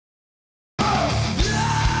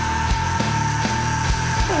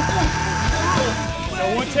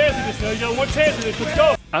chance at this, though. You got one chance at this. Let's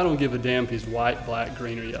go. I don't give a damn if he's white, black,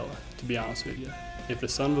 green, or yellow, to be honest with you. If the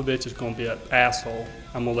son of a bitch is going to be an asshole,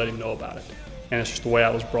 I'm going to let him know about it. And it's just the way I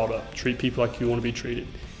was brought up. Treat people like you want to be treated.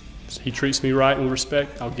 If he treats me right and with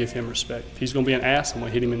respect, I'll give him respect. If he's going to be an ass, I'm going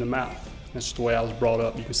to hit him in the mouth. That's just the way I was brought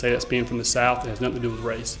up. You can say that's being from the South. It has nothing to do with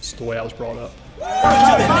race. It's the way I was brought up.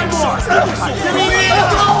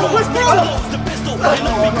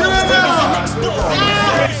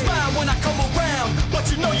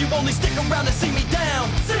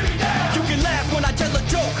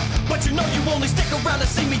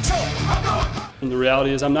 And the reality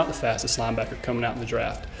is I'm not the fastest linebacker coming out in the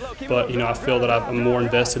draft. But, you know, I feel that I'm more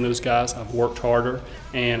invested in those guys. I've worked harder,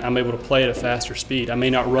 and I'm able to play at a faster speed. I may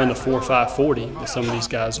not run the 4.5 40 that some of these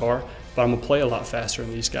guys are, but I'm going to play a lot faster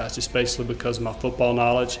than these guys just basically because of my football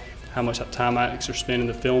knowledge, how much time I actually spend in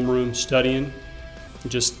the film room studying.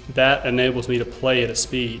 Just that enables me to play at a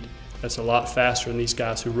speed that's a lot faster than these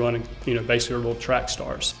guys who run, you know, basically are little track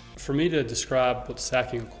stars. For me to describe what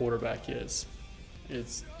sacking a quarterback is,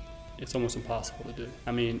 it's almost impossible to do.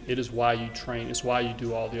 I mean, it is why you train. It's why you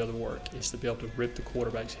do all the other work. It's to be able to rip the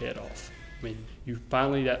quarterback's head off. I mean, you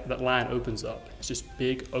finally, that line opens up. It's just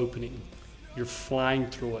big opening. You're flying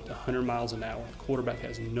through it 100 miles an hour. The quarterback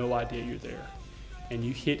has no idea you're there. And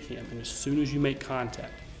you hit him, and as soon as you make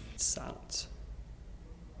contact, it's silence.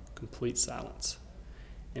 Complete silence.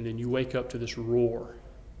 And then you wake up to this roar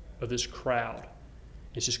of this crowd.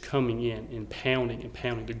 It's just coming in and pounding and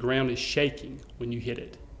pounding. The ground is shaking when you hit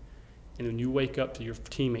it. And when you wake up to your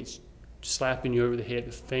teammates slapping you over the head,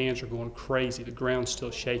 the fans are going crazy, the ground's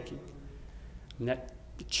still shaking. And that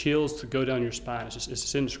chills to go down your spine, it's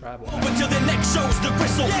just indescribable. Until the next shows the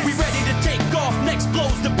gristle, yes. We ready to take off, next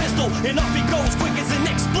blows the pistol, and off he goes quick as an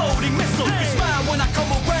exploding missile. Hey. You smile when I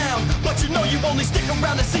come around, but you know you only stick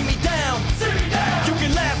around to see me down. See me down. You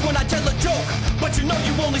can laugh when I tell a joke, but you know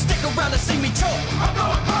you only stick around to see me choke. I'm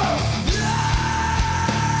going home.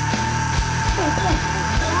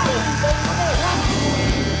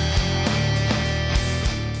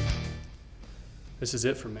 This is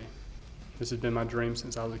it for me. This has been my dream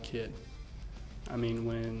since I was a kid. I mean,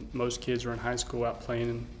 when most kids are in high school out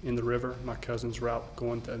playing in the river, my cousins were out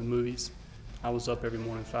going to the movies, I was up every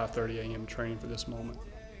morning 5:30 a.m. training for this moment.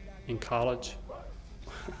 In college,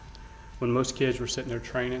 when most kids were sitting there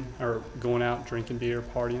training or going out drinking beer,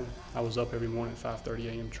 partying, I was up every morning at 5:30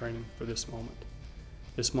 a.m. training for this moment.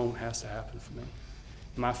 This moment has to happen for me.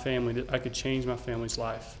 My family, I could change my family's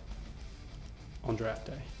life on draft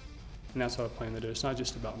day. And that's what I plan to do. It's not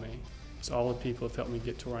just about me. It's all the people that helped me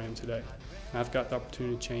get to where I am today. And I've got the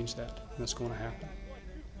opportunity to change that, and that's going to happen.